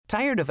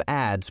Tired of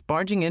ads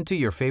barging into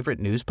your favorite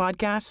news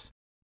podcasts?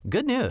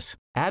 Good news.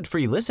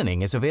 Ad-free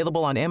listening is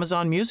available on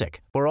Amazon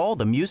Music for all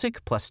the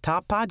music plus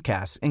top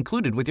podcasts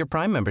included with your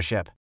Prime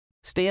membership.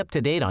 Stay up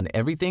to date on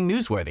everything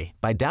newsworthy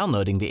by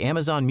downloading the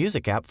Amazon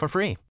Music app for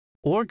free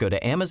or go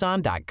to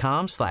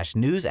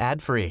amazon.com/news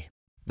ad free.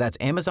 That's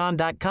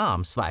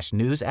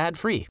amazon.com/news ad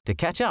free to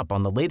catch up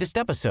on the latest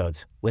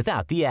episodes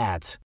without the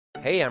ads.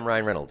 Hey, I'm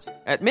Ryan Reynolds.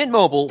 At Mint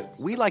Mobile,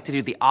 we like to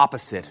do the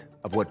opposite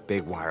of what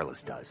Big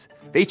Wireless does.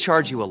 They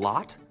charge you a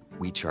lot,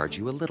 we charge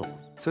you a little.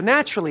 So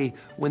naturally,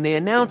 when they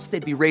announced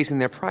they'd be raising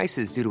their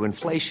prices due to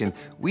inflation,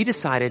 we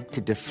decided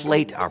to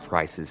deflate our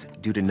prices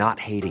due to not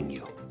hating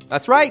you.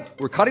 That's right.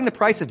 We're cutting the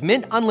price of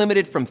Mint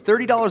Unlimited from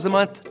 $30 a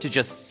month to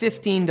just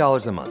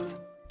 $15 a month.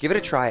 Give it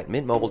a try at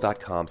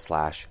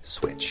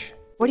mintmobile.com/switch.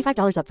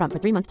 $45 up front for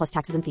 3 months plus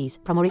taxes and fees.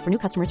 Promo rate for new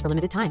customers for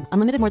limited time.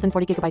 Unlimited more than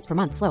 40 gigabytes per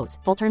month. Slows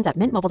full terms at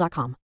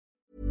mintmobile.com.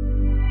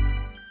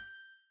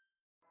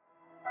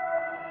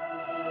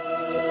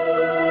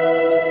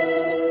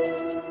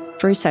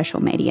 Through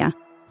social media,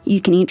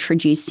 you can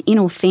introduce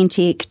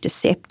inauthentic,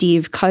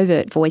 deceptive,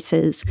 covert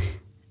voices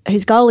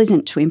whose goal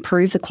isn't to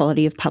improve the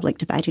quality of public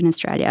debate in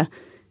Australia,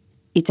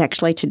 it's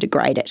actually to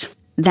degrade it.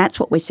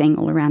 That's what we're seeing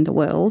all around the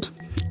world.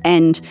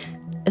 And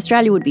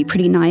Australia would be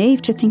pretty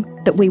naive to think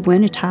that we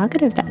weren't a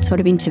target of that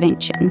sort of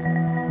intervention.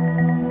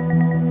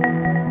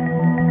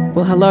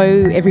 Well,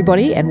 hello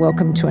everybody and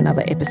welcome to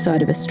another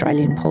episode of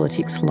Australian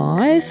Politics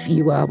Live.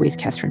 You are with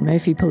Catherine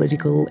Murphy,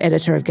 political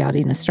editor of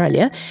Guardian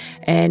Australia.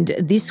 And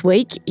this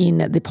week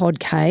in the Pod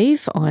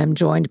Cave, I am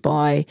joined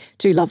by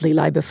two lovely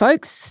Labor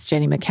folks,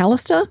 Jenny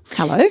McAllister.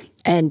 Hello.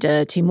 And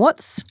Tim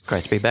Watts.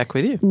 Great to be back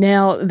with you.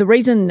 Now, the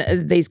reason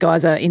these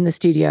guys are in the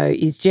studio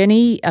is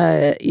Jenny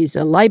is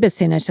a Labor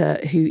senator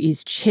who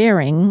is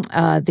chairing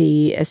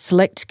the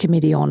Select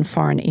Committee on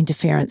Foreign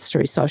Interference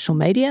through Social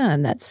Media,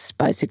 and that's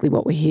basically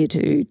what we're here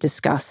to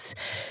discuss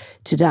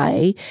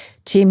today.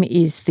 Tim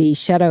is the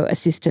Shadow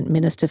Assistant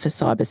Minister for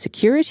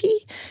Cybersecurity,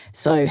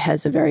 so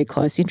has a very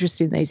close interest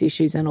in these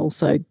issues and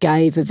also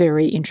gave a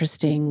very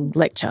interesting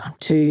lecture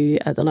to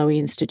the Lowy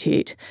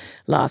Institute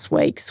last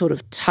week, sort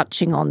of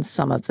touching on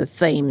some of the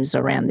themes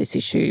around this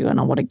issue, and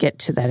I want to get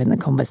to that in the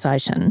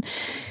conversation.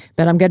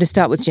 But I'm going to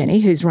start with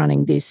Jenny, who's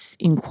running this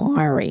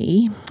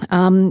inquiry.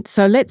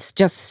 So let's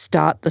just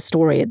start the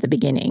story at the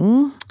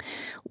beginning.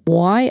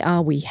 Why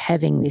are we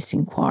having this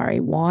inquiry?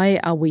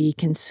 Why are we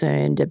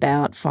concerned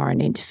about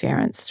foreign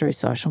interference through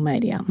social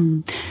media?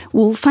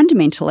 Well,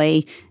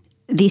 fundamentally,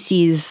 this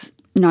is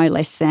no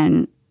less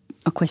than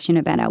a question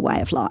about our way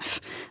of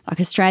life. Like,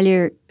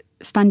 Australia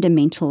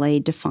fundamentally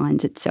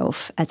defines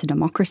itself as a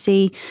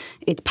democracy.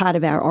 It's part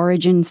of our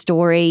origin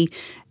story.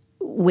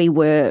 We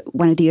were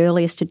one of the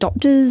earliest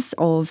adopters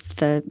of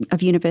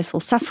universal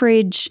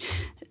suffrage.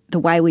 The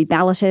way we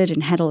balloted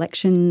and had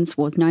elections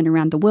was known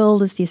around the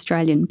world as the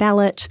Australian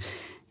ballot.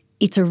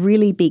 It's a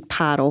really big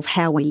part of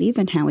how we live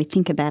and how we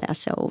think about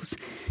ourselves.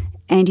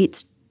 And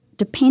it's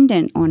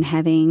dependent on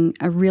having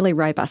a really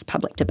robust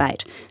public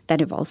debate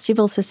that involves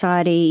civil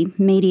society,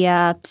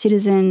 media,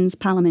 citizens,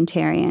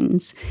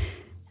 parliamentarians.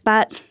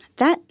 But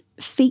that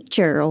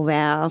feature of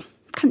our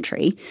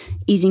country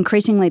is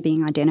increasingly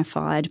being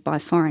identified by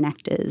foreign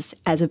actors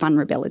as a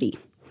vulnerability.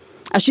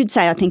 I should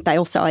say I think they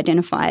also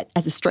identify it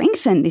as a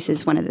strength, and this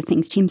is one of the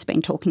things Tim's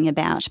been talking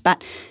about,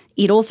 but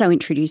it also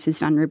introduces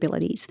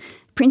vulnerabilities,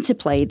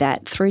 principally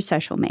that through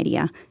social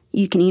media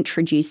you can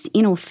introduce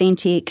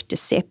inauthentic,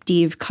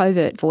 deceptive,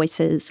 covert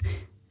voices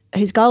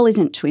whose goal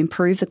isn't to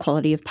improve the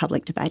quality of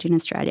public debate in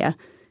Australia,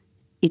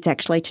 it's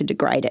actually to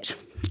degrade it.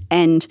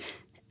 And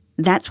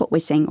that's what we're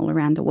seeing all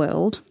around the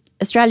world.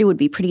 Australia would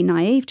be pretty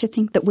naive to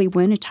think that we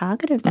weren't a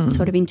target of that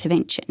sort of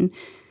intervention.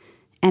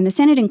 And the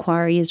Senate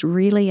inquiry is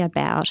really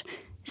about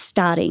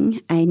starting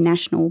a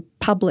national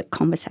public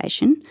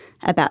conversation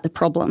about the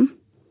problem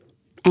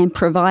and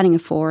providing a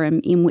forum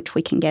in which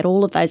we can get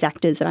all of those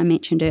actors that I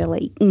mentioned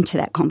earlier into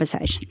that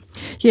conversation.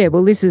 Yeah,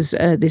 well, this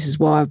is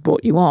why I've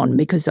brought you on,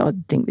 because I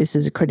think this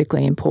is a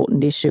critically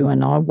important issue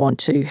and I want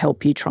to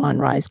help you try and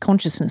raise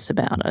consciousness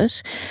about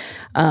it.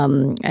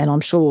 And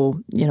I'm sure,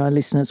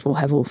 listeners will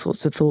have all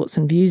sorts of thoughts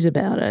and views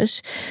about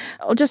it.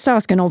 I'll just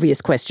ask an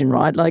obvious question,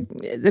 right? Like,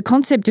 the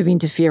concept of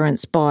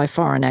interference by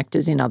foreign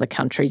actors in other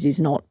countries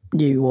is not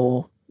new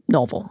or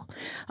novel.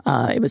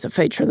 It was a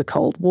feature of the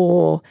Cold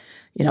War.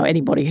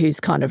 Anybody who's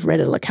kind of read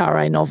a Le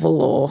Carre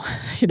novel or,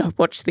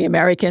 watched The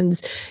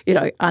Americans,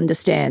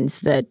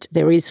 understands that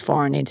there is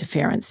foreign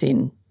interference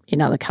in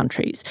other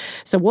countries.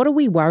 So what are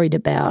we worried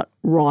about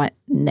right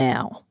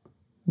now?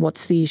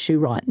 What's the issue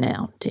right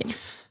now, Tim?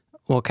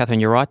 Well, Catherine,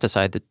 you're right to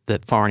say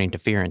that foreign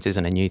interference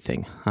isn't a new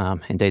thing.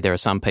 Indeed, there are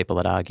some people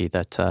that argue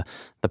that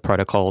the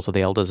Protocols of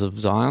the Elders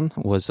of Zion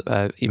was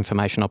an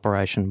information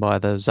operation by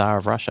the Tsar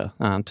of Russia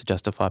to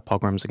justify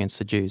pogroms against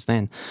the Jews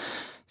then.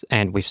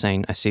 And we've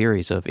seen a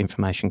series of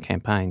information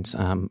campaigns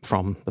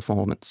from the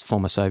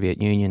former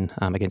Soviet Union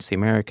against the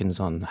Americans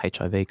on the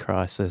HIV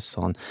crisis,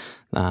 on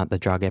the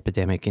drug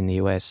epidemic in the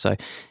US. So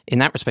in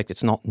that respect,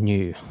 it's not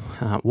new.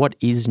 What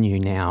is new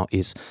now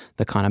is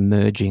the kind of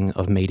merging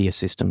of media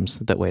systems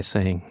that we're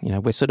seeing.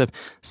 We're sort of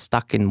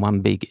stuck in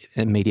one big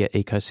media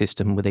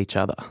ecosystem with each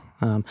other.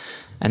 And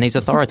these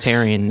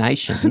authoritarian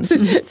nations...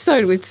 It's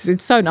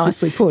so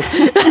nicely put.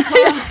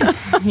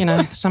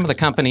 Some of the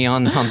company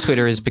on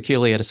Twitter is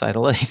peculiar, to say the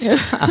least.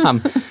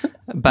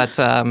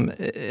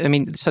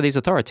 So these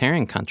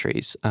authoritarian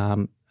countries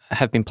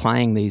have been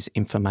playing these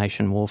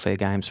information warfare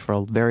games for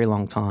a very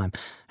long time.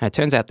 And it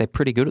turns out they're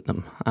pretty good at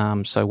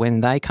them. So when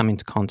they come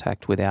into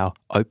contact with our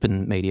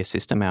open media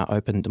system, our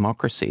open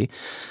democracy,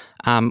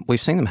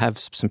 we've seen them have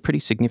some pretty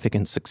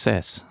significant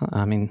success.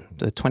 In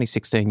the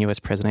 2016 US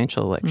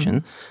presidential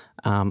election,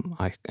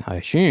 I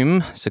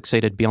assume,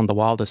 succeeded beyond the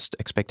wildest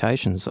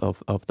expectations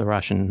of the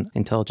Russian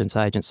intelligence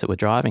agents that were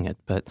driving it.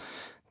 But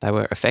they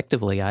were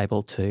effectively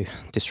able to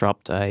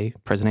disrupt a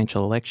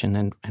presidential election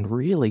and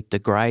really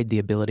degrade the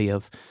ability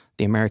of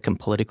the American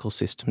political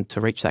system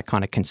to reach that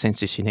kind of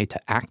consensus you need to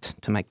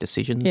act, to make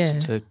decisions,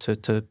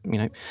 to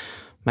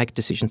make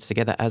decisions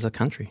together as a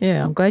country.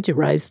 Yeah, I'm glad you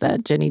raised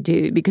that, Jenny,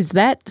 because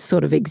that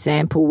sort of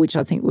example, which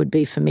I think would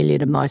be familiar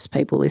to most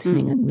people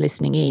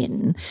listening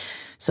in,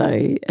 so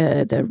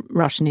the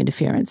Russian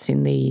interference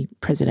in the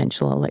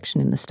presidential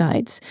election in the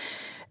States,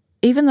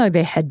 even though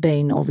there had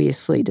been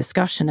obviously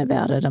discussion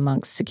about it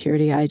amongst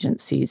security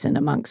agencies and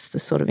amongst the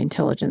sort of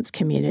intelligence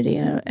community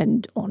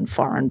and on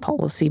foreign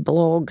policy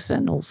blogs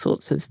and all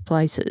sorts of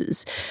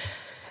places,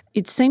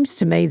 it seems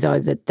to me, though,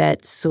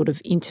 that sort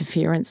of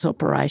interference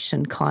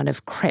operation kind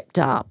of crept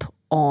up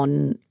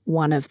on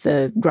one of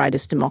the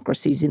greatest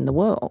democracies in the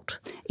world.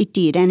 It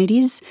did, and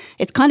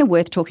it's kind of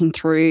worth talking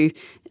through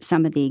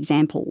some of the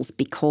examples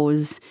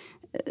because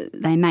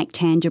they make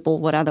tangible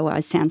what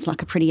otherwise sounds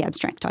like a pretty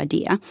abstract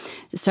idea.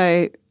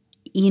 So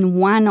in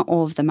one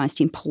of the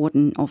most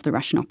important of the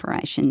Russian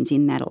operations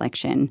in that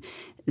election,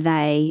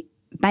 they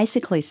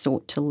basically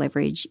sought to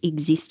leverage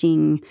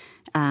existing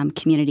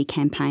community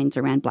campaigns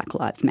around Black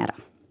Lives Matter.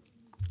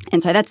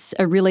 And so that's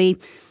a really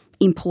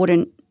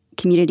important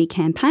community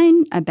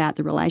campaign about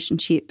the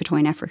relationship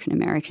between African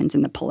Americans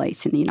and the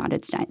police in the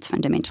United States,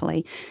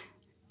 fundamentally.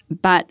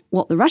 But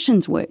what the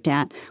Russians worked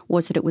out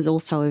was that it was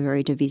also a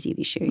very divisive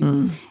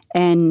issue.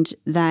 And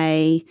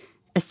they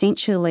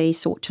essentially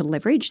sought to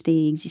leverage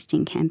the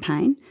existing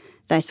campaign.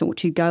 They sought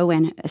to go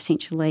and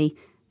essentially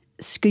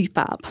scoop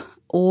up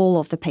all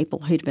of the people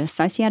who'd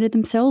associated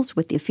themselves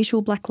with the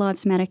official Black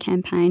Lives Matter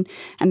campaign,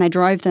 and they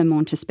drove them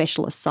onto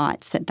specialist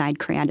sites that they'd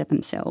created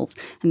themselves.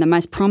 And the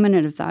most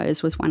prominent of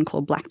those was one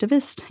called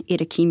Blacktivist. It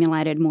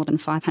accumulated more than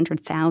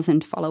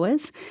 500,000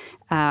 followers.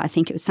 I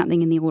think it was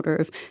something in the order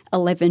of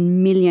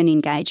 11 million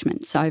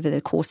engagements over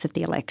the course of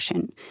the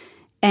election.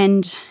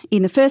 And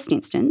in the first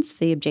instance,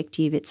 the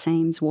objective, it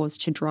seems, was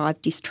to drive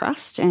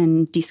distrust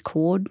and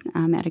discord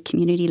at a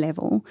community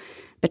level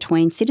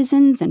between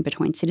citizens and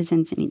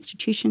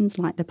institutions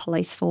like the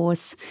police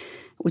force.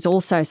 It was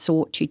also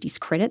sought to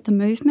discredit the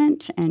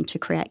movement and to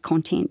create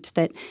content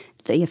that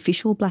the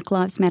official Black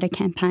Lives Matter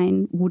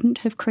campaign wouldn't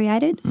have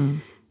created.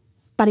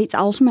 But its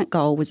ultimate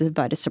goal was a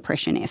voter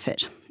suppression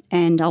effort.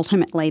 And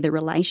ultimately the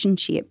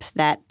relationship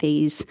that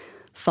these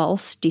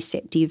false,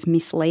 deceptive,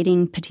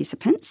 misleading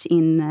participants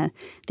in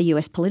the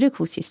US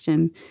political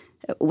system,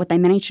 what they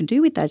managed to do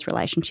with those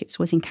relationships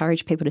was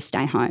encourage people to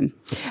stay home.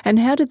 And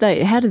how did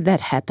that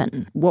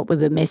happen? What were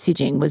the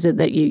messaging? Was it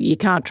that you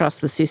can't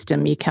trust the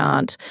system, you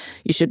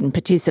shouldn't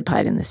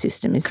participate in the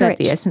system? Is Correct.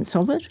 That the essence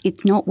of it?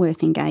 It's not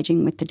worth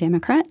engaging with the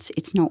Democrats.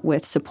 It's not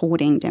worth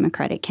supporting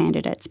Democratic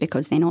candidates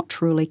because they're not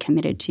truly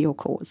committed to your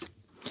cause.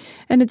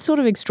 And it's sort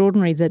of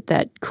extraordinary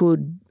that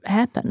could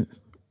happen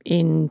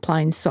in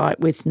plain sight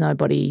with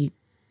nobody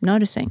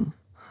noticing.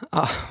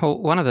 Well,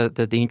 one of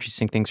the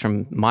interesting things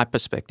from my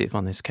perspective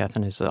on this,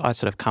 Catherine, is that I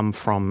sort of come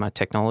from a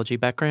technology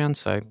background.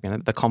 So,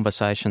 the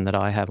conversation that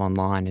I have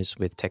online is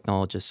with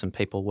technologists and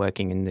people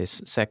working in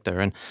this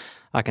sector. And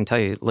I can tell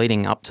you,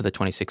 leading up to the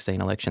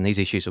 2016 election, these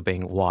issues were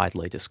being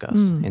widely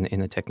discussed in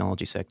the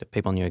technology sector.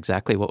 People knew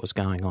exactly what was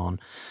going on.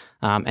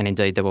 And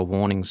indeed, there were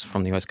warnings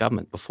from the US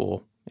government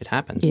before it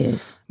happened.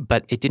 Yes.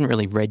 But it didn't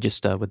really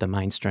register with the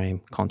mainstream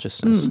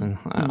consciousness. And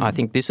I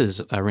think this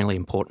is a really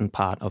important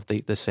part of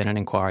the Senate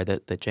inquiry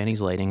that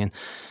Jenny's leading. And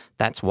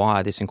that's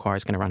why this inquiry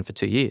is going to run for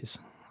 2 years.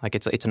 Like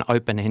it's an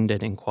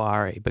open-ended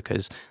inquiry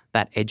because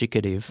that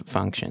educative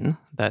function,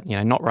 that,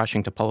 not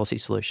rushing to policy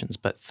solutions,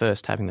 but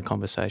first having the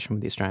conversation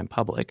with the Australian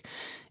public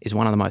is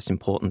one of the most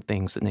important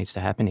things that needs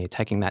to happen here,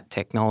 taking that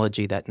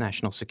technology, that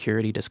national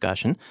security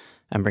discussion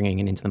and bringing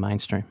it into the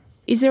mainstream.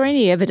 Is there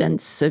any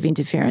evidence of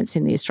interference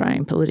in the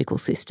Australian political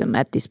system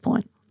at this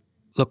point?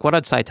 Look, what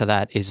I'd say to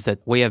that is that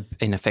we have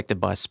been affected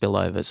by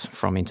spillovers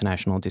from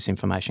international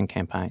disinformation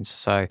campaigns.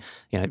 So,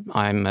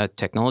 I'm a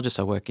technologist.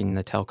 I work in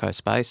the telco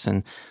space,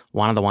 and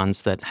one of the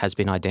ones that has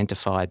been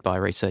identified by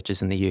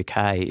researchers in the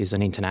UK is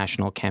an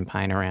international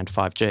campaign around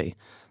 5G.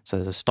 So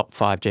there's a Stop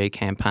 5G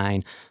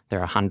campaign.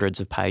 There are hundreds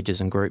of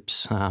pages and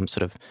groups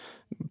sort of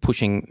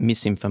pushing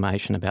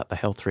misinformation about the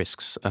health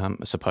risks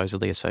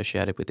supposedly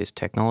associated with this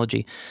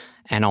technology.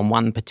 And on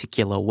one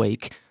particular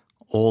week,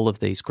 all of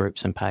these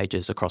groups and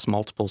pages across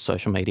multiple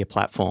social media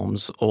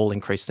platforms all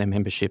increased their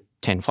membership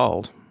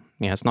tenfold.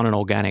 It's not an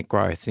organic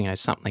growth.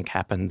 Something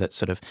happened that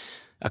sort of,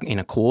 in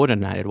a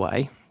coordinated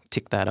way,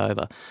 ticked that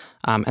over.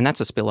 And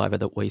that's a spillover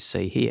that we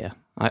see here.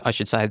 I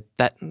should say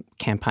that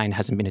campaign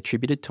hasn't been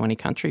attributed to any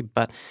country,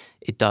 but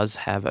it does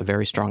have a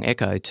very strong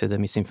echo to the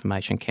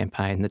misinformation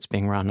campaign that's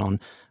being run on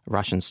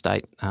Russian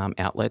state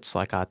outlets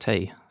like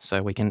RT.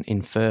 So we can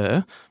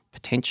infer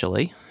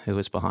potentially who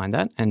was behind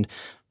that. And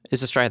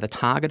is Australia the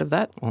target of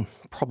that? Well,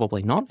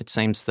 probably not. It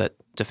seems that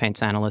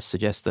defence analysts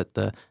suggest that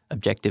the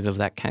objective of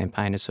that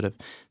campaign is sort of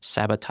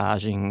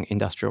sabotaging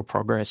industrial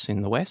progress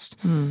in the West,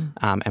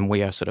 and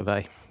we are sort of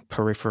a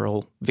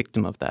peripheral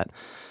victim of that.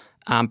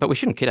 But we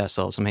shouldn't kid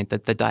ourselves. I mean, the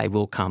day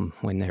will come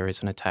when there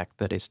is an attack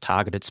that is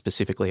targeted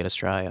specifically at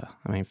Australia.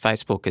 I mean,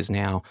 Facebook is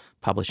now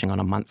publishing on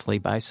a monthly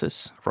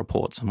basis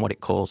reports on what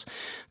it calls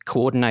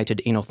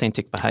coordinated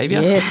inauthentic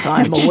behaviour. Yes,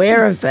 I'm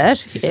aware of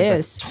that.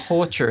 Yes. A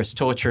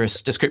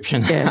torturous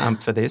description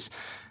for this.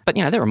 But,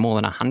 there are more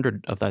than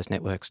 100 of those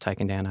networks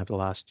taken down over the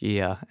last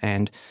year.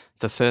 And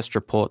the first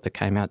report that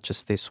came out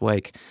just this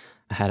week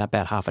had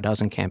about half a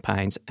dozen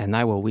campaigns, and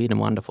they were weird and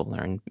wonderful.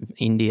 They're in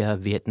India,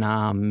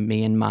 Vietnam,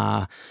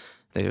 Myanmar.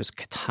 There was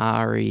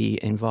Qatari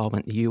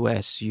involvement, the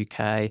US,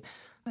 UK.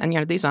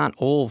 And, these aren't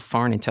all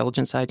foreign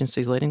intelligence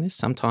agencies leading this.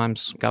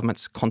 Sometimes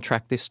governments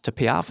contract this to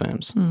PR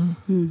firms.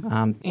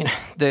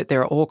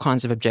 There are all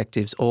kinds of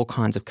objectives, all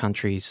kinds of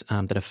countries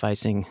that are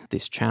facing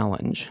this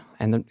challenge,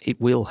 and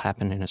it will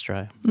happen in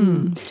Australia.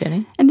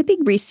 Jenny? And the big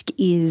risk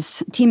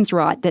is, Tim's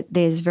right, that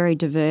there's very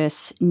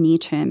diverse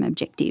near-term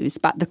objectives,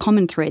 but the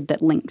common thread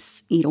that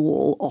links it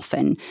all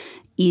often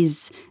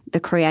is the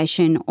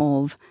creation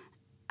of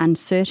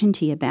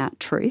uncertainty about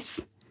truth,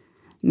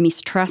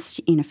 mistrust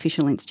in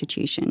official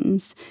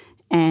institutions,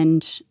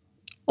 and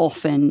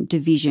often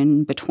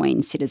division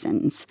between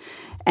citizens.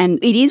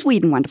 And it is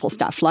weird and wonderful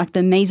stuff, like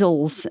the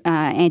measles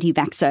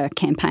anti-vaxxer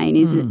campaign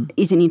is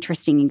an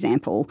interesting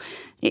example.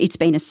 It's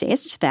been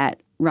assessed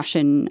that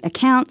Russian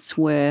accounts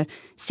were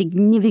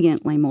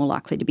significantly more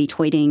likely to be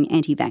tweeting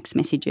anti-vax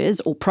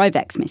messages or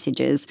pro-vax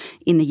messages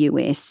in the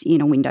US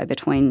in a window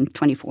between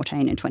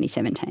 2014 and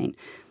 2017.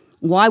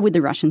 Why would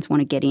the Russians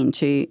want to get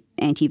into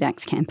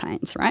anti-vax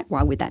campaigns, right?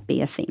 Why would that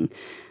be a thing?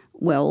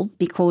 Well,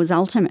 because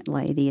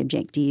ultimately the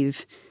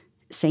objective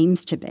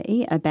seems to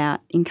be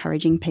about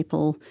encouraging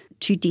people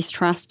to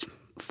distrust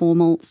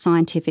formal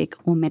scientific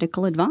or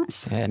medical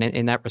advice. Yeah, and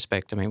in that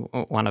respect, I mean,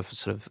 one of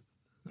sort of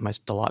the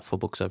most delightful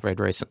books I've read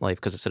recently,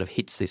 because it sort of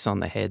hits this on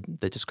the head,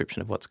 the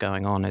description of what's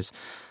going on, is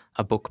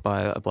a book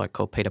by a bloke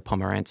called Peter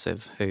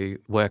Pomerantsev, who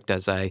worked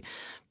as a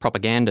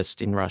propagandist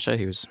in Russia.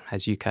 He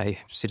has UK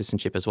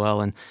citizenship as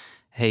well, and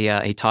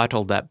he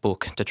titled that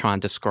book to try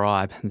and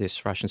describe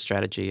this Russian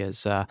strategy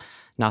as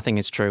nothing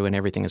is true and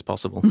everything is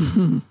possible.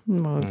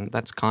 And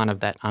that's kind of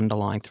that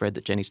underlying thread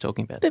that Jenny's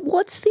talking about. But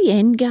what's the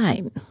end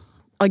game?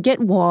 I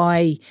get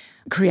why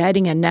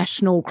creating a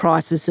national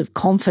crisis of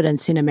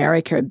confidence in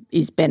America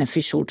is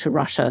beneficial to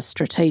Russia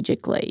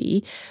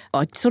strategically.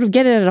 I sort of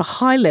get it at a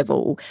high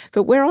level,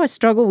 but where I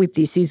struggle with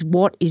this is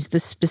what is the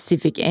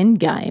specific end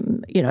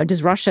game?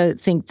 Does Russia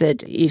think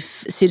that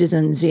if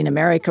citizens in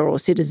America or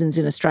citizens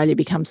in Australia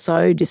become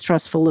so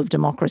distrustful of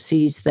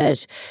democracies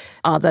that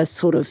other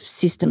sort of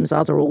systems,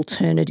 other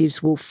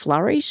alternatives will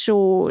flourish?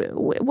 Or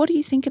what do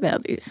you think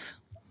about this?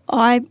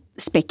 I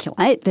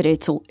speculate that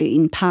it's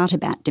in part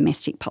about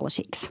domestic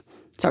politics.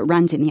 So it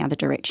runs in the other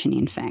direction,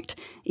 in fact.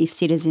 If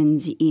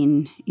citizens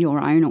in your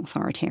own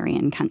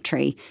authoritarian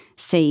country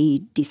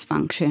see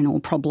dysfunction or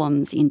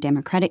problems in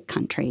democratic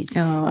countries...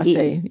 Oh, I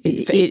see.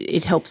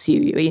 It helps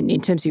you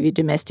in terms of your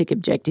domestic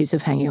objectives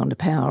of hanging on to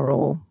power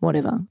or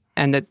whatever.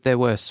 And that there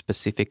were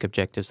specific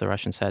objectives the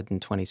Russians had in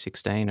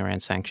 2016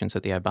 around sanctions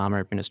that the Obama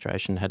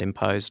administration had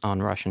imposed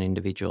on Russian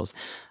individuals.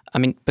 I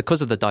mean,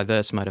 because of the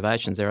diverse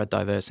motivations, there are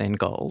diverse end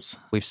goals.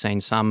 We've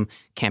seen some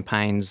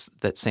campaigns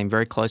that seem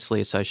very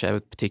closely associated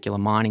with particular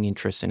mining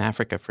interests in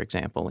Africa, for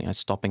example,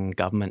 stopping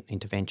government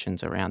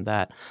interventions around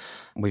that.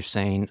 We've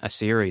seen a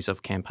series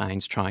of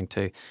campaigns trying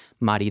to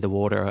muddy the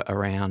water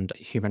around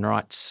human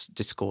rights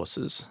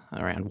discourses,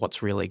 around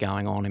what's really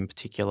going on in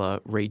particular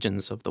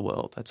regions of the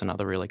world. That's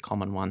another really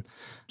common one.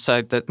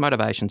 So the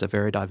motivations are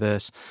very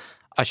diverse.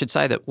 I should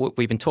say that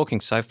we've been talking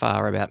so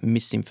far about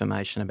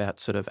misinformation, about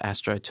sort of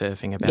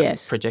astroturfing,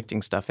 about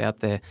projecting stuff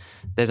out there.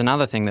 There's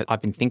another thing that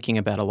I've been thinking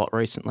about a lot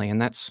recently,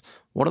 and that's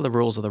what are the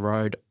rules of the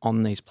road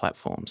on these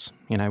platforms?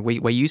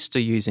 We're used to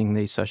using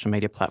these social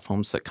media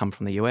platforms that come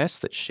from the US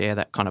that share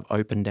that kind of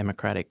open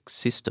democratic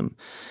system.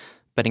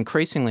 But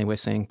increasingly we're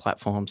seeing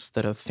platforms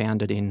that are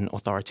founded in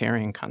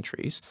authoritarian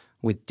countries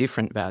with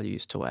different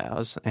values to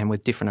ours and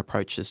with different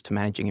approaches to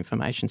managing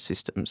information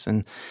systems.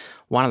 And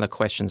one of the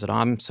questions that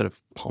I'm sort of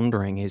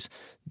pondering is,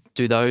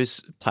 do those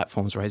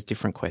platforms raise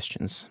different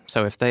questions?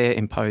 So if they're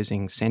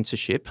imposing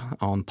censorship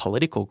on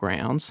political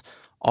grounds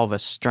of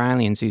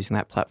Australians using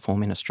that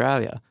platform in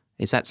Australia.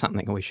 Is that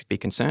something we should be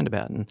concerned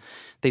about? And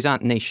these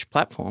aren't niche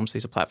platforms.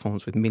 These are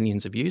platforms with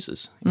millions of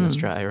users in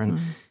Australia. And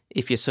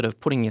if you're sort of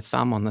putting your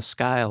thumb on the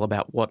scale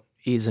about what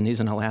is and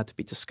isn't allowed to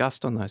be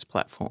discussed on those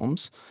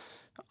platforms,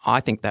 I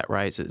think that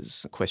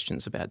raises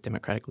questions about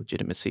democratic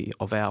legitimacy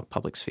of our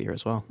public sphere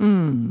as well.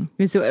 And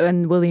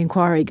will the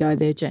inquiry go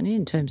there, Jenny,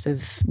 in terms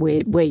of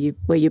where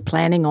you're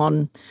planning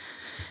on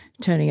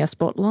turning a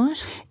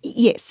spotlight?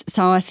 Yes.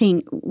 So I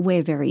think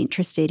we're very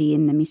interested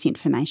in the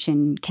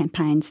misinformation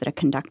campaigns that are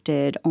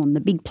conducted on the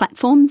big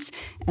platforms,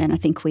 and I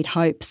think we'd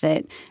hope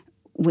that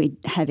we'd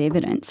have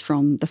evidence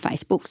from the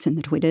Facebooks and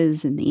the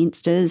Twitters and the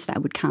Instas. They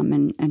would come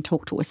and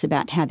talk to us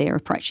about how they're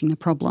approaching the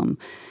problem.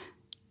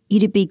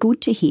 It'd be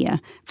good to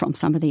hear from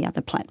some of the other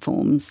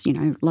platforms,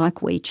 like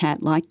WeChat,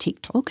 like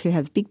TikTok, who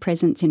have big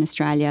presence in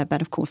Australia but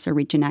of course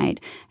originate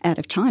out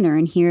of China,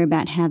 and hear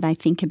about how they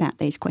think about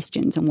these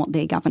questions and what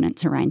their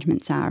governance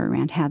arrangements are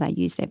around how they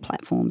use their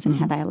platforms and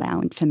how they allow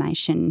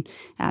information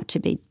to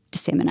be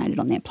disseminated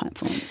on their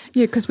platforms.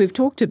 Yeah, because we've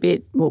talked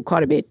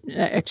quite a bit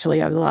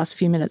actually over the last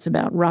few minutes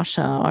about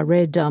Russia. I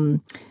read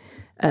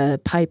a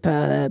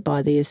paper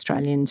by the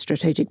Australian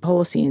Strategic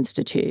Policy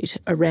Institute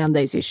around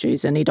these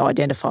issues, and it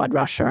identified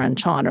Russia and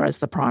China as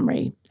the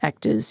primary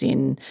actors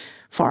in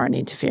foreign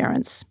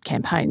interference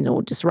campaign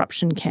or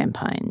disruption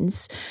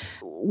campaigns.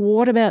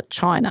 What about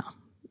China?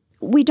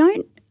 We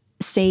don't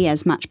see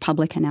as much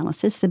public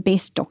analysis. The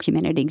best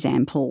documented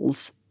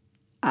examples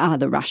are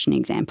the Russian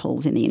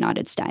examples in the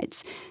United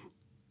States,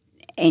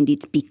 and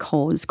it's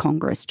because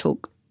Congress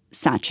took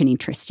such an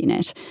interest in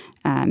it.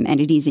 And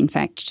it is, in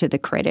fact, to the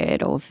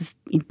credit of,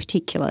 in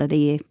particular,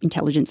 the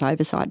intelligence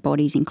oversight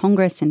bodies in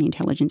Congress and the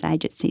intelligence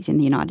agencies in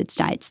the United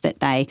States that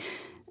they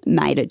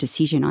made a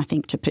decision, I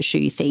think, to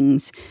pursue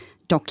things,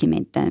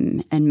 document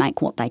them and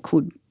make what they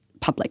could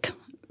public.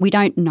 We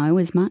don't know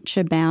as much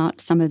about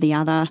some of the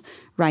other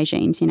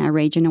regimes in our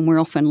region, and we're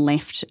often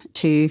left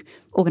to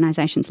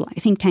organisations like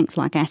think tanks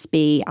like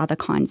ASPI, other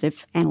kinds of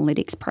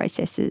analytics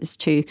processes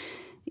to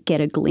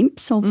get a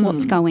glimpse of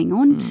what's going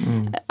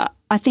on.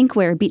 I think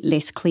we're a bit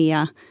less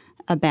clear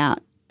about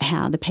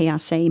how the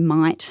PRC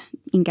might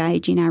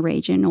engage in our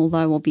region,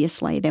 although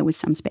obviously there was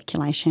some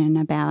speculation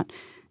about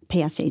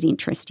PRC's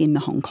interest in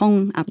the Hong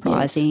Kong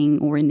uprising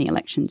or in the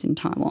elections in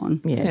Taiwan.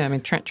 Yes. Yeah, I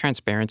mean,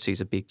 transparency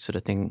is a big sort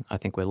of thing I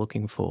think we're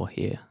looking for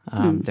here.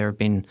 There have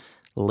been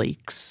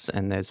leaks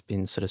and there's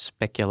been sort of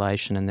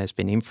speculation and there's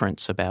been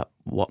inference about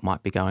what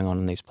might be going on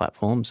in these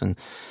platforms. And,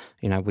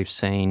 we've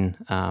seen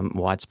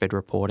widespread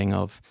reporting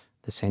of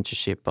the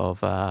censorship of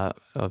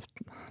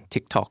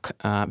TikTok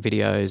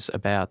videos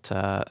about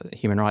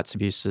human rights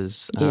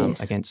abuses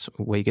against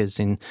Uyghurs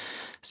in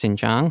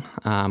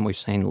Xinjiang. We've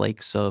seen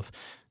leaks of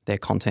their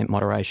content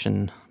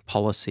moderation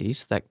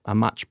policies that are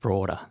much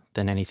broader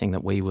than anything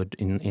that we would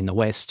in the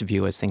West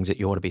view as things that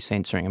you ought to be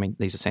censoring. I mean,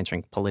 these are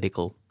censoring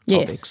political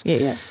topics.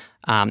 Yeah.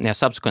 Now,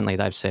 subsequently,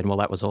 they've said, well,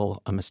 that was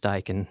all a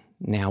mistake and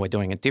now we're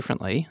doing it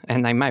differently.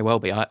 And they may well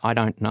be. I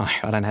don't know.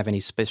 I don't have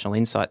any special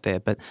insight there.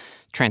 But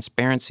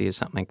transparency is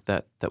something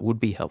that would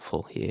be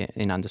helpful here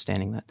in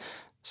understanding that.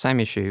 Same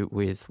issue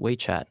with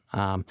WeChat.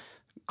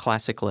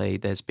 Classically,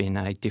 there's been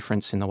a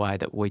difference in the way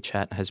that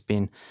WeChat has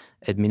been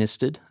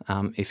administered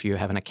if you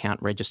have an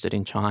account registered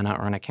in China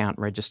or an account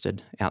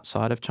registered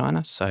outside of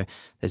China. So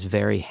there's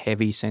very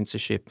heavy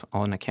censorship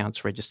on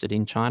accounts registered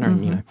in China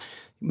and,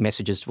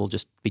 messages will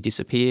just be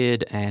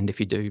disappeared. And if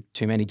you do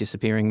too many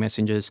disappearing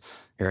messages,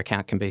 your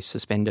account can be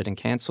suspended and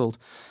cancelled.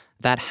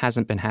 That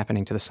hasn't been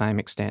happening to the same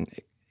extent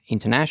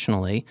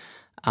internationally,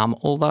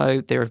 although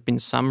there have been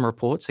some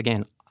reports,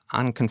 again,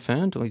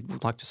 unconfirmed,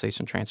 we'd like to see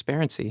some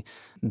transparency,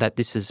 that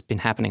this has been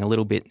happening a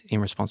little bit in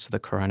response to the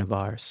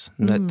coronavirus,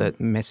 that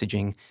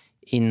messaging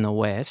in the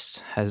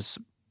West has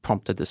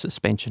prompted the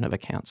suspension of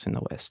accounts in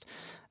the West.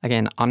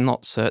 Again, I'm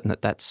not certain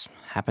that that's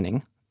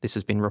happening. This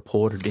has been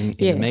reported in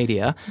the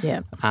media.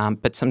 Yeah.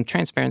 But some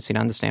transparency to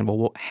understand,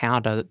 how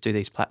do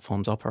these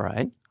platforms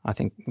operate, I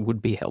think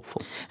would be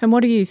helpful. And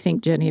what do you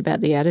think, Jenny,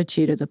 about the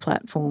attitude of the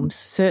platforms?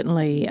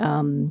 Certainly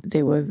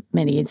there were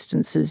many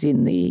instances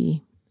in the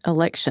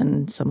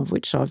election, some of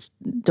which I've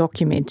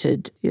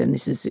documented, and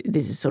this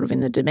is sort of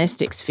in the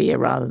domestic sphere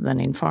rather than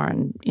in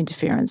foreign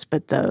interference,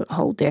 but the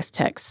whole death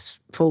tax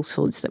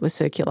falsehoods that were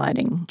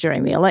circulating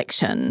during the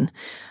election.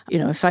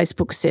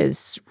 Facebook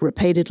says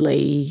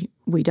repeatedly,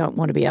 we don't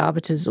want to be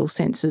arbiters or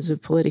censors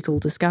of political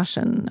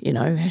discussion,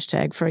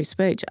 hashtag free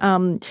speech.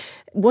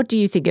 What do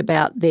you think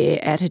about their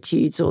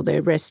attitudes or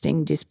their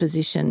resting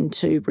disposition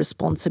to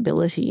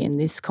responsibility in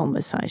this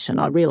conversation?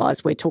 I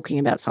realise we're talking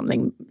about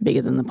something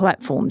bigger than the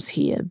platforms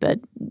here, but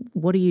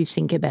what do you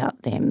think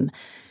about them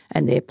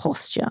and their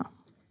posture?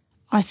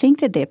 I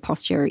think that their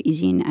posture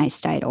is in a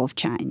state of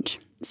change.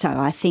 So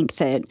I think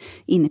that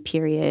in the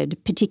period,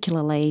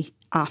 particularly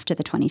after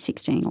the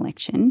 2016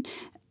 election,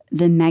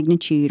 the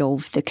magnitude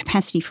of the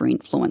capacity for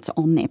influence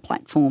on their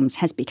platforms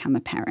has become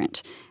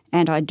apparent.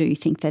 And I do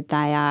think that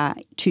they are,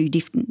 to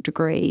different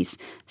degrees,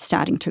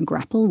 starting to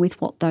grapple with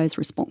what those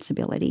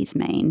responsibilities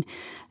mean.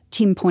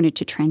 Tim pointed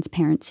to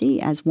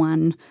transparency as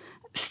one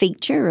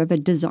feature of a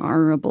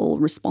desirable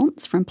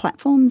response from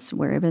platforms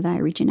wherever they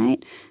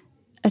originate.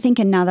 I think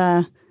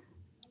another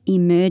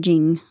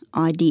emerging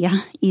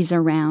idea is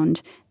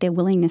around their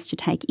willingness to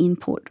take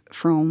input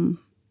from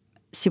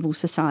civil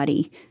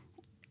society,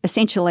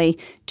 essentially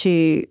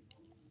to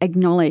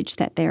acknowledge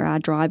that there are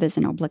drivers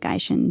and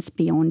obligations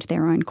beyond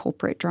their own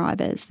corporate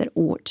drivers that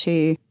ought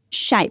to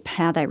shape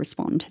how they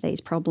respond to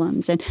these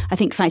problems. And I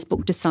think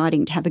Facebook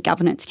deciding to have a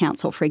governance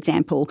council, for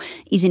example,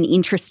 is an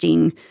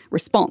interesting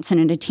response and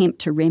an attempt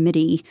to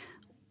remedy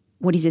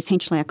what is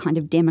essentially a kind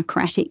of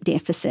democratic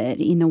deficit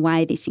in the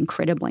way this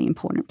incredibly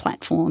important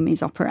platform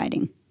is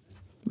operating.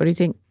 What do you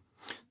think?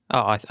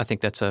 Oh, I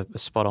think that's a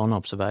spot-on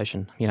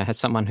observation. As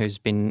someone who's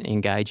been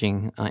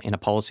engaging in a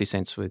policy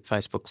sense with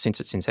Facebook since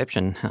its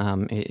inception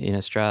in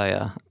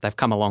Australia, they've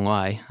come a long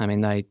way. I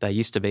mean, they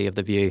used to be of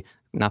the view,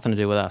 nothing to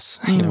do with us.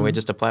 We're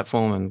just a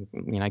platform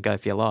and, go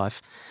for your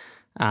life.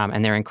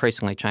 And they're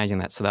increasingly changing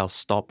that, so they'll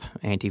stop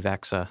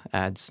anti-vaxxer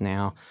ads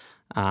now.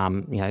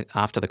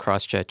 After the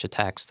Christchurch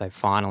attacks, they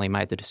finally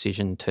made the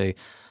decision to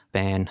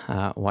ban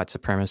white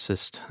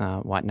supremacist,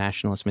 white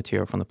nationalist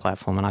material from the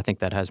platform, and I think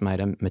that has made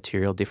a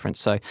material difference.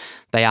 So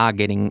they are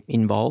getting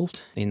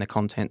involved in the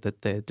content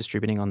that they're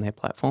distributing on their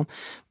platform,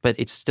 but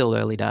it's still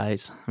early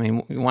days. I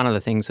mean, one of the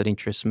things that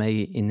interests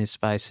me in this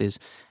space is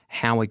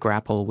how we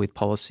grapple with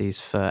policies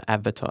for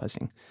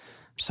advertising.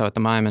 So at the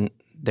moment,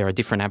 there are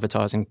different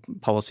advertising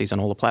policies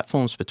on all the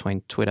platforms between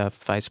Twitter,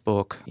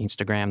 Facebook,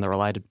 Instagram, the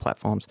related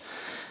platforms.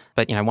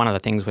 But, one of the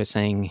things we're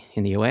seeing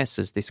in the US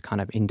is this kind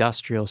of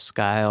industrial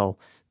scale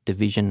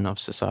division of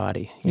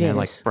society,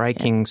 like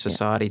breaking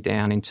society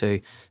down into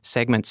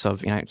segments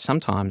of,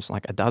 sometimes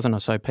like a dozen or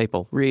so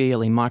people,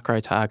 really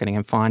micro-targeting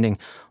and finding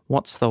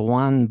what's the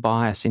one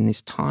bias in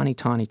this tiny,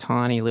 tiny,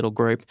 tiny little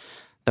group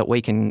that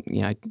we can,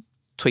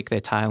 tweak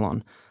their tail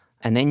on.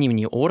 And then when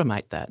you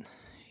automate that,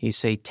 you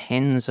see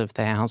tens of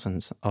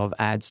thousands of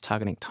ads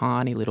targeting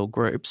tiny little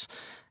groups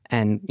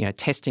and,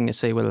 testing to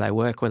see whether they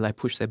work, whether they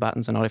push their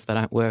buttons or not. If they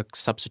don't work,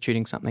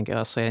 substituting something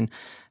else in.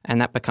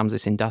 And that becomes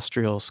this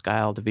industrial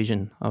scale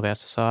division of our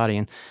society.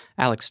 And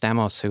Alex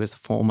Stamos, who was the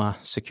former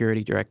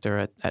security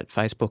director at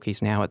Facebook,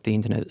 he's now at the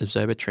Internet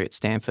Observatory at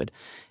Stanford.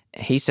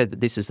 He said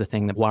that this is the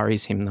thing that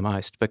worries him the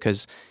most,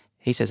 because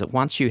he says that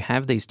once you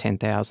have these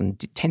 10,000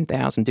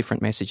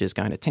 different messages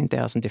going to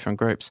 10,000 different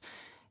groups,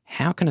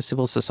 how can a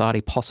civil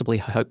society possibly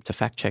hope to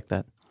fact check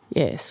that?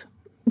 Yes.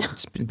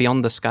 It's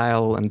beyond the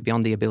scale and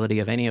beyond the ability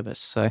of any of us.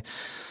 So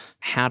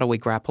how do we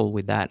grapple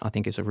with that, I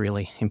think, is a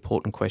really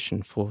important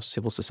question for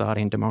civil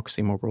society and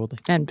democracy more broadly.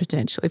 And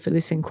potentially for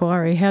this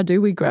inquiry. How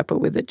do we grapple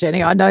with it,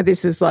 Jenny? I know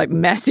this is like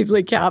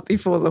massively cart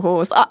before the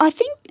horse. I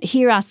think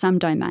here are some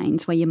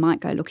domains where you might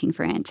go looking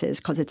for answers,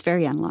 because it's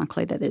very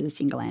unlikely that there's a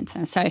single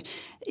answer. So,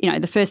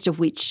 the first of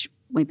which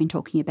we've been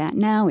talking about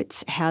now,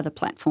 it's how the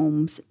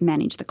platforms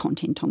manage the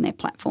content on their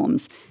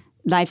platforms.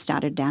 They've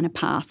started down a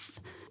path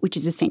which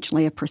is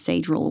essentially a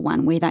procedural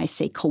one where they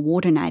see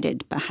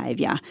coordinated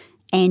behaviour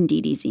and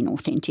it is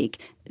inauthentic,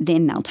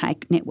 then they'll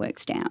take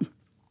networks down.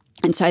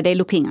 And so they're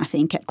looking, I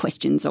think, at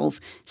questions of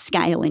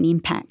scale and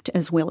impact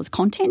as well as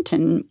content,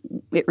 and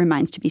it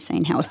remains to be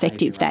seen how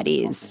effective that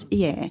is.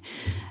 Yeah.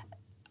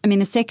 I mean,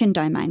 the second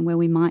domain where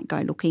we might go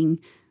looking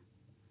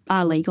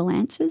are legal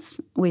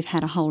answers. We've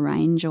had a whole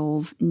range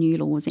of new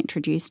laws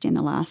introduced in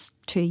the last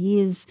 2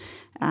 years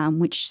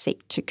which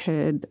seek to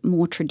curb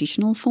more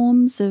traditional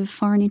forms of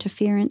foreign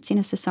interference in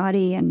a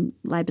society, and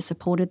Labor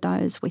supported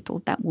those. We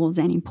thought that was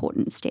an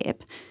important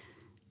step.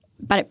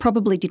 But it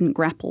probably didn't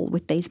grapple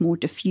with these more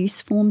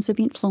diffuse forms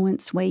of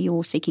influence where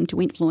you're seeking to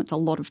influence a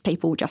lot of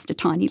people just a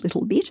tiny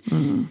little bit.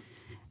 Mm.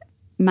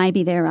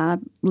 Maybe there are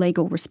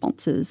legal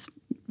responses,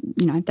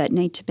 that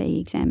need to be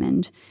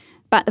examined.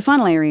 But the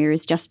final area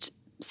is just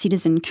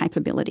citizen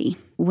capability.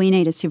 We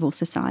need a civil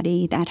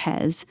society that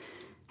has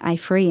a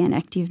free and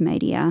active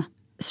media,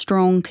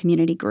 strong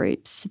community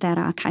groups that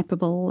are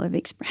capable of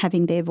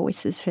having their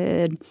voices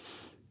heard,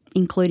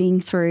 including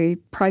through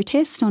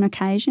protest on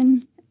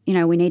occasion.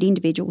 We need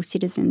individual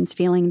citizens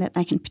feeling that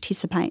they can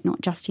participate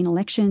not just in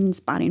elections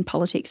but in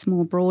politics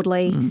more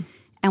broadly. Mm.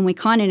 And we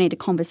kind of need a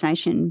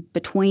conversation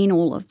between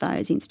all of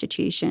those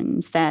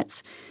institutions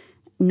that's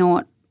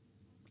not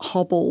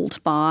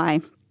hobbled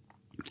by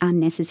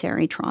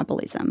unnecessary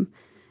tribalism.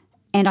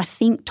 And I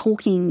think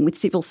talking with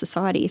civil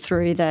society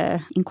through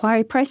the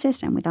inquiry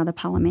process and with other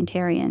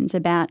parliamentarians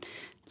about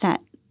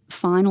that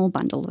final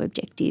bundle of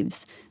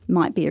objectives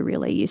might be a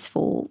really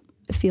useful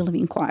field of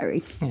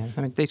inquiry. Yeah,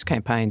 I mean, these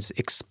campaigns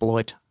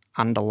exploit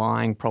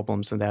underlying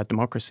problems of our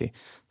democracy.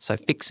 So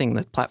fixing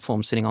the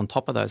platform sitting on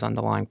top of those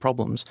underlying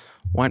problems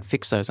won't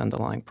fix those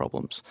underlying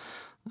problems.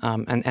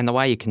 And the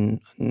way you can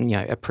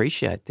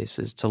appreciate this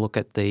is to look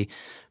at the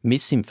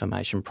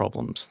misinformation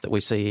problems that we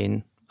see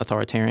in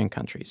authoritarian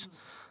countries.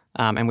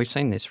 And we've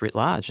seen this writ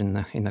large in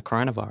the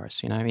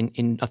coronavirus.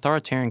 In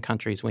authoritarian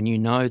countries, when you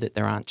know that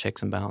there aren't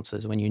checks and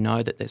balances, when you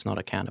know that there's not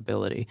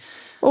accountability.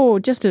 Or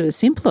just at a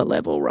simpler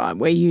level, right,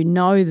 where you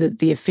know that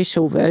the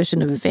official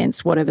version of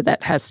events, whatever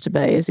that has to be,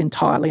 is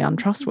entirely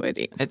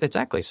untrustworthy.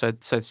 Exactly. So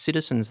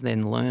citizens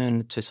then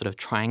learn to sort of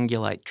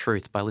triangulate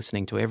truth by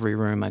listening to every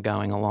rumour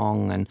going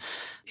along, and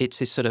it's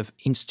this sort of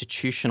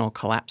institutional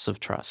collapse of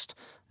trust.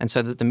 And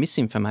so that the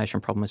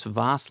misinformation problem is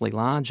vastly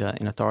larger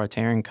in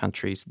authoritarian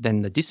countries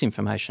than the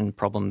disinformation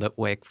problem that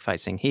we're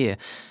facing here.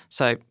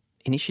 So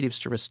initiatives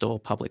to restore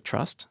public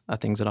trust are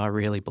things that I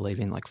really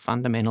believe in, like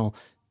fundamental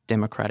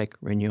democratic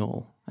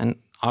renewal. And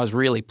I was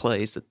really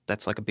pleased that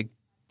that's like a big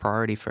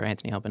priority for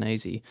Anthony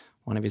Albanese,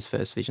 one of his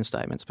first vision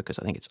statements, because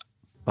I think it's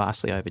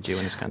vastly overdue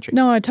in this country.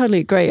 No, I totally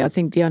agree. I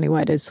think the only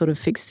way to sort of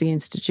fix the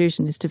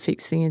institution is to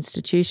fix the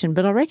institution.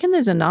 But I reckon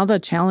there's another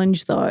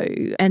challenge, though,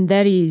 and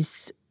that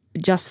is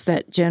just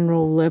that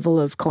general level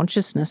of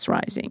consciousness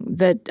raising,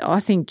 that I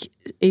think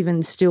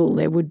even still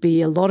there would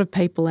be a lot of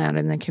people out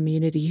in the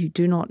community who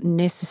do not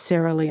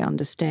necessarily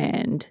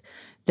understand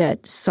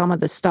that some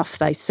of the stuff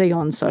they see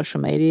on social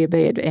media,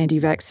 be it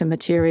anti-vaxxer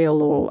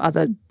material or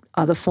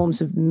other forms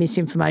of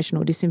misinformation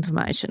or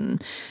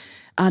disinformation,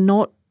 are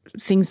not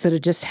things that are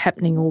just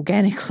happening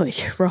organically,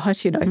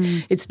 right?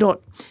 It's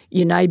not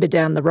your neighbour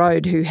down the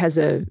road who has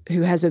a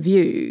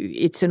view.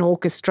 It's an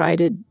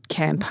orchestrated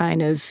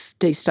campaign of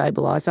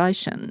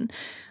destabilisation,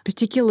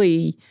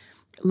 particularly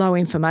low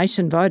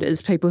information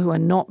voters, people who are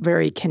not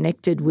very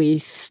connected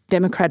with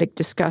democratic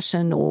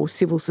discussion or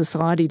civil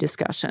society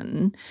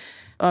discussion.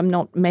 I'm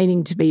not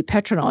meaning to be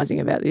patronising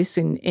about this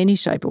in any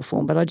shape or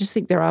form, but I just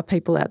think there are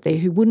people out there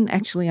who wouldn't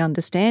actually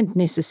understand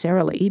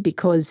necessarily,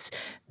 because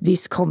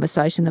this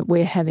conversation that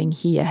we're having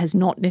here has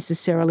not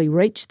necessarily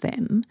reached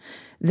them,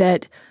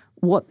 that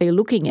what they're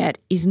looking at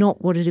is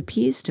not what it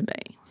appears to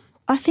be.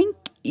 I think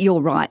you're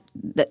right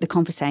that the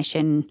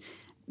conversation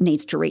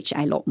needs to reach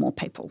a lot more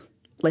people.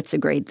 Let's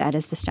agree that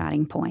as the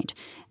starting point.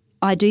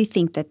 I do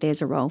think that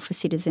there's a role for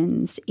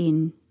citizens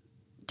in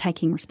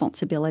taking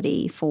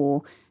responsibility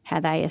for how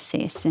they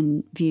assess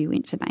and view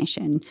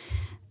information.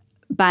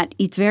 But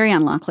it's very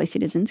unlikely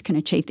citizens can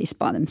achieve this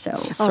by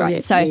themselves,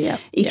 right?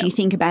 If you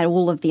think about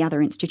all of the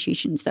other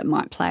institutions that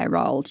might play a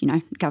role,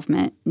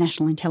 government,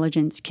 national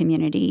intelligence,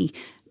 community,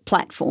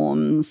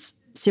 platforms,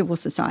 civil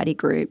society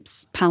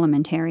groups,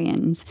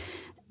 parliamentarians,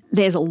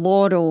 there's a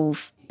lot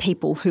of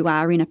people who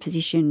are in a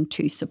position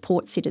to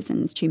support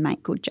citizens to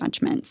make good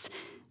judgments.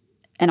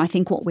 And I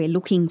think what we're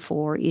looking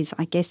for is,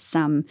 I guess,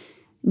 some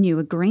new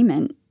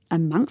agreement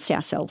amongst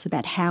ourselves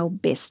about how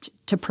best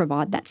to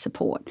provide that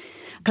support.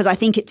 Because I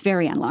think it's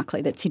very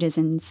unlikely that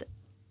citizens,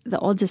 the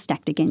odds are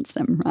stacked against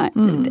them, right?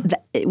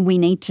 We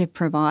need to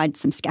provide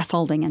some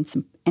scaffolding and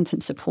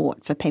some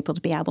support for people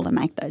to be able to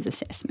make those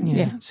assessments.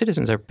 Yeah.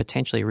 Citizens are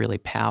potentially a really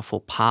powerful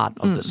part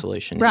of the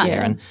solution right.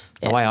 here. And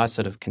the way I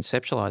sort of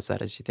conceptualise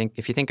that is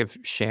if you think of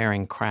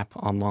sharing crap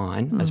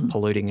online as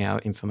polluting our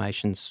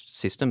information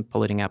system,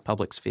 polluting our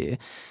public sphere,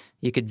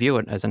 you could view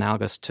it as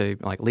analogous to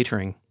like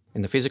littering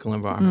in the physical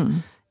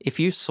environment. If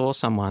you saw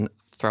someone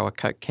throw a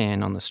Coke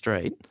can on the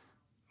street,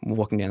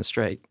 walking down the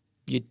street,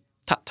 you'd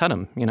tut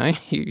them,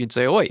 you'd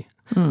say, oi.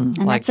 And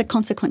that's a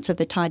consequence of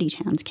the Tidy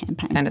Towns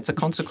campaign. And it's a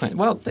consequence.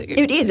 Well,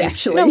 it is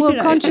actually. No,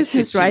 well,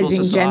 consciousness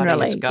raising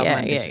generally. It's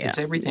government, it's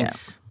everything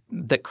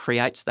that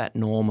creates that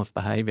norm of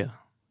behaviour.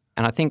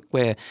 And I think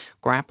we're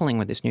grappling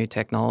with this new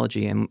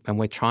technology and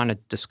we're trying to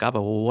discover,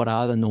 well, what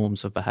are the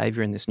norms of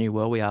behaviour in this new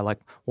world we are? Like,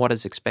 what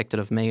is expected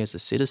of me as a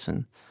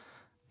citizen?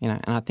 And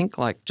I think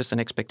like just an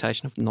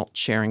expectation of not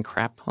sharing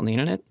crap on the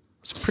internet,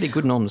 it's a pretty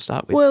good norm to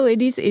start with. Well,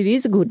 it is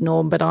a good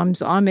norm, but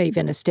I'm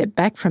even a step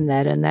back from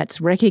that, and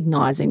that's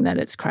recognising that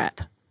it's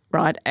crap,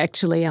 right?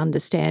 Actually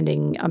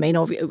understanding, I mean,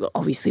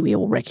 obviously we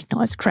all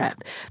recognise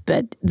crap,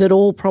 but that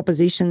all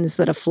propositions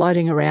that are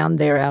floating around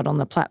there out on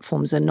the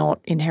platforms are not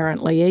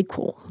inherently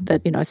equal.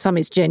 That, some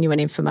is genuine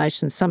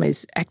information, some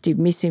is active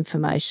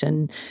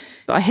misinformation.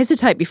 I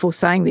hesitate before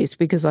saying this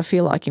because I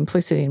feel like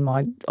implicit in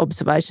my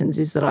observations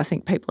is that I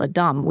think people are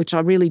dumb, which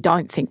I really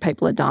don't think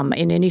people are dumb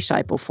in any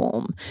shape or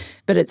form.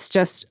 But it's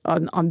just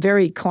I'm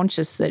very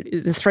conscious that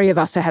the three of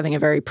us are having a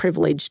very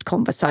privileged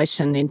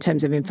conversation in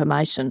terms of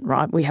information,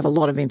 right? We have a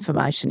lot of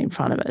information in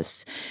front of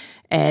us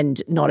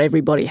and not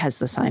everybody has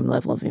the same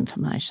level of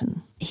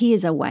information.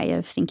 Here's a way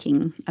of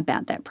thinking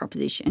about that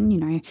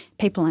proposition.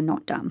 People are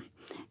not dumb.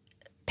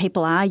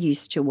 People are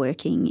used to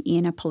working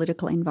in a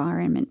political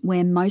environment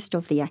where most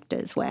of the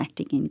actors were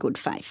acting in good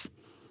faith.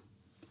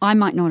 I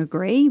might not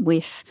agree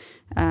with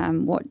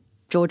what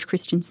George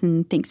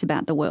Christensen thinks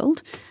about the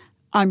world.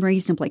 I'm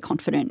reasonably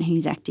confident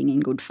he's acting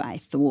in good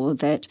faith, or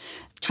that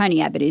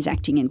Tony Abbott is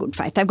acting in good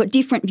faith. They've got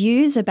different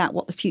views about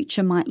what the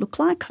future might look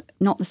like,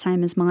 not the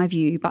same as my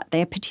view, but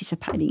they're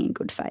participating in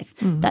good faith.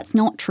 That's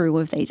not true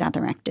of these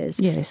other actors.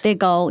 Yes. Their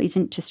goal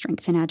isn't to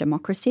strengthen our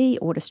democracy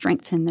or to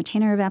strengthen the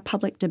tenor of our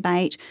public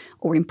debate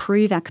or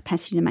improve our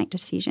capacity to make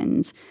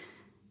decisions.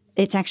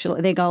 It's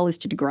actually, their goal is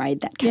to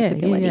degrade that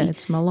capability. Yeah,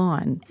 it's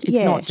malign.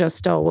 It's not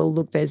just, oh, well,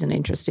 look, there's an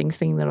interesting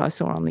thing that I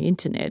saw on the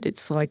internet.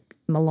 It's like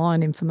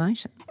malign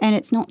information. And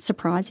it's not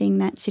surprising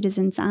that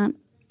citizens aren't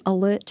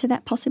alert to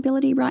that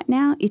possibility right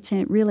now. It's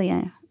really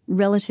a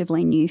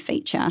relatively new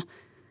feature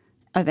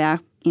of our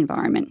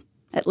environment.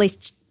 At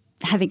least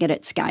having it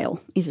at scale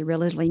is a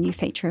relatively new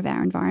feature of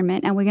our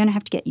environment, and we're going to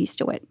have to get used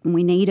to it. And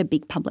we need a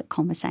big public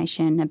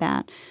conversation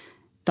about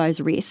those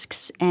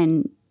risks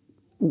and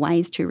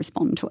ways to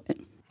respond to it.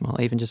 Well,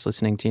 even just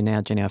listening to you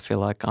now, Jenny, I feel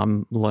like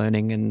I'm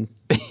learning and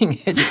being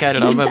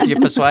educated.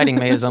 You're persuading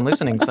me as I'm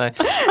listening. So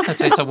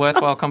it's a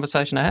worthwhile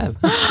conversation to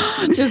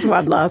have. Just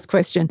one last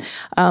question.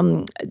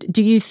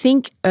 Do you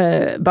think,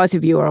 both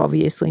of you are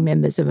obviously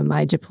members of a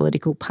major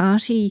political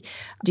party,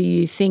 do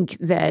you think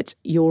that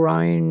your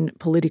own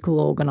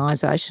political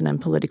organisation and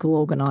political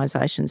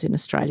organisations in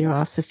Australia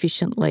are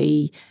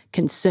sufficiently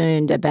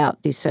concerned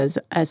about this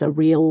as a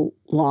real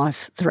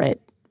life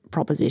threat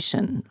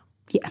proposition?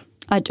 Yeah.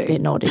 I do. They're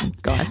nodding,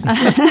 guys.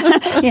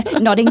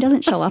 Nodding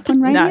doesn't show up on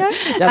radio. No,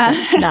 it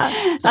doesn't. No.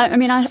 I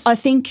mean, I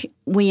think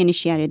we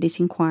initiated this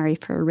inquiry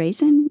for a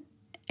reason,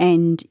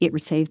 and it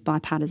received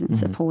bipartisan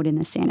support in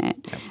the Senate.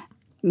 Yep.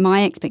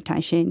 My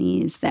expectation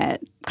is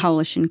that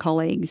coalition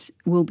colleagues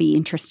will be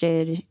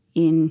interested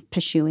in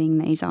pursuing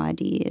these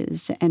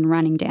ideas and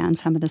running down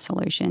some of the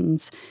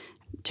solutions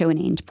to an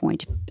end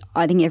point.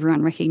 I think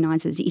everyone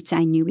recognises it's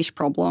a newish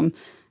problem.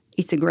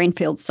 It's a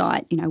greenfield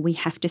site. We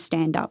have to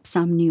stand up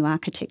some new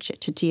architecture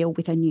to deal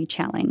with a new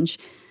challenge,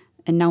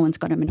 and no one's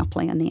got a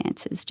monopoly on the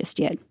answers just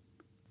yet.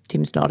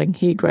 Tim's nodding.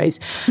 He agrees.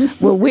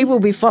 Well, we will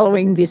be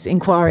following this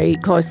inquiry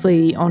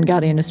closely on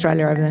Guardian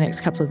Australia over the next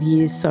couple of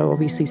years, so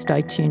obviously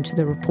stay tuned to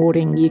the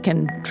reporting. You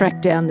can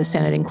track down the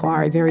Senate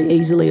inquiry very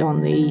easily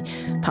on the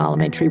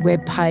parliamentary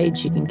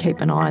webpage. You can keep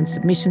an eye on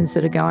submissions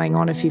that are going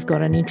on if you've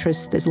got an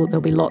interest.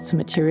 There'll be lots of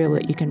material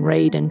that you can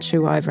read and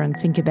chew over and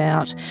think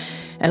about.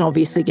 And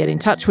obviously get in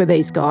touch with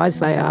these guys.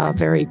 They are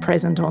very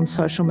present on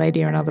social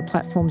media and other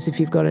platforms if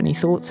you've got any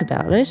thoughts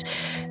about it.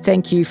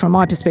 Thank you from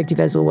my perspective,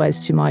 as always,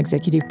 to my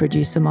executive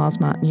producer, Miles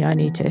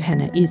Martignoni, to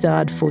Hannah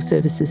Izzard for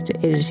services to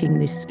editing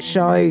this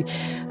show.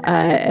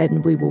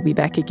 And we will be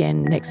back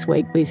again next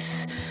week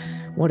with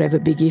whatever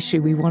big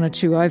issue we want to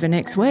chew over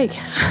next week.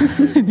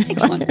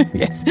 Excellent.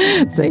 Yes.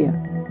 See ya.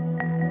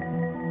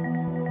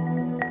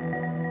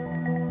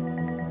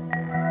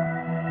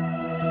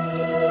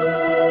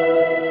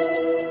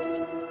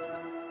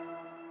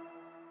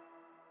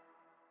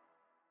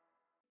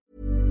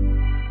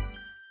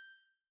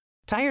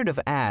 Tired of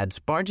ads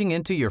barging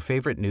into your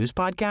favorite news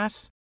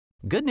podcasts?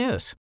 Good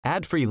news.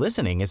 Ad-free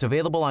listening is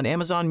available on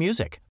Amazon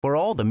Music for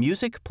all the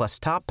music plus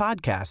top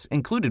podcasts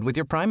included with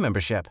your Prime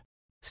membership.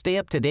 Stay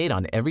up to date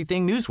on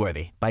everything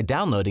newsworthy by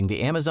downloading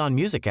the Amazon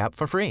Music app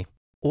for free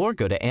or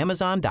go to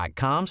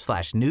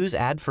amazon.com/news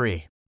ad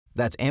free.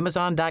 That's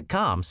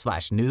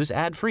amazon.com/news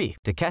ad free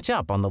to catch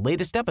up on the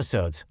latest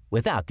episodes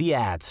without the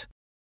ads.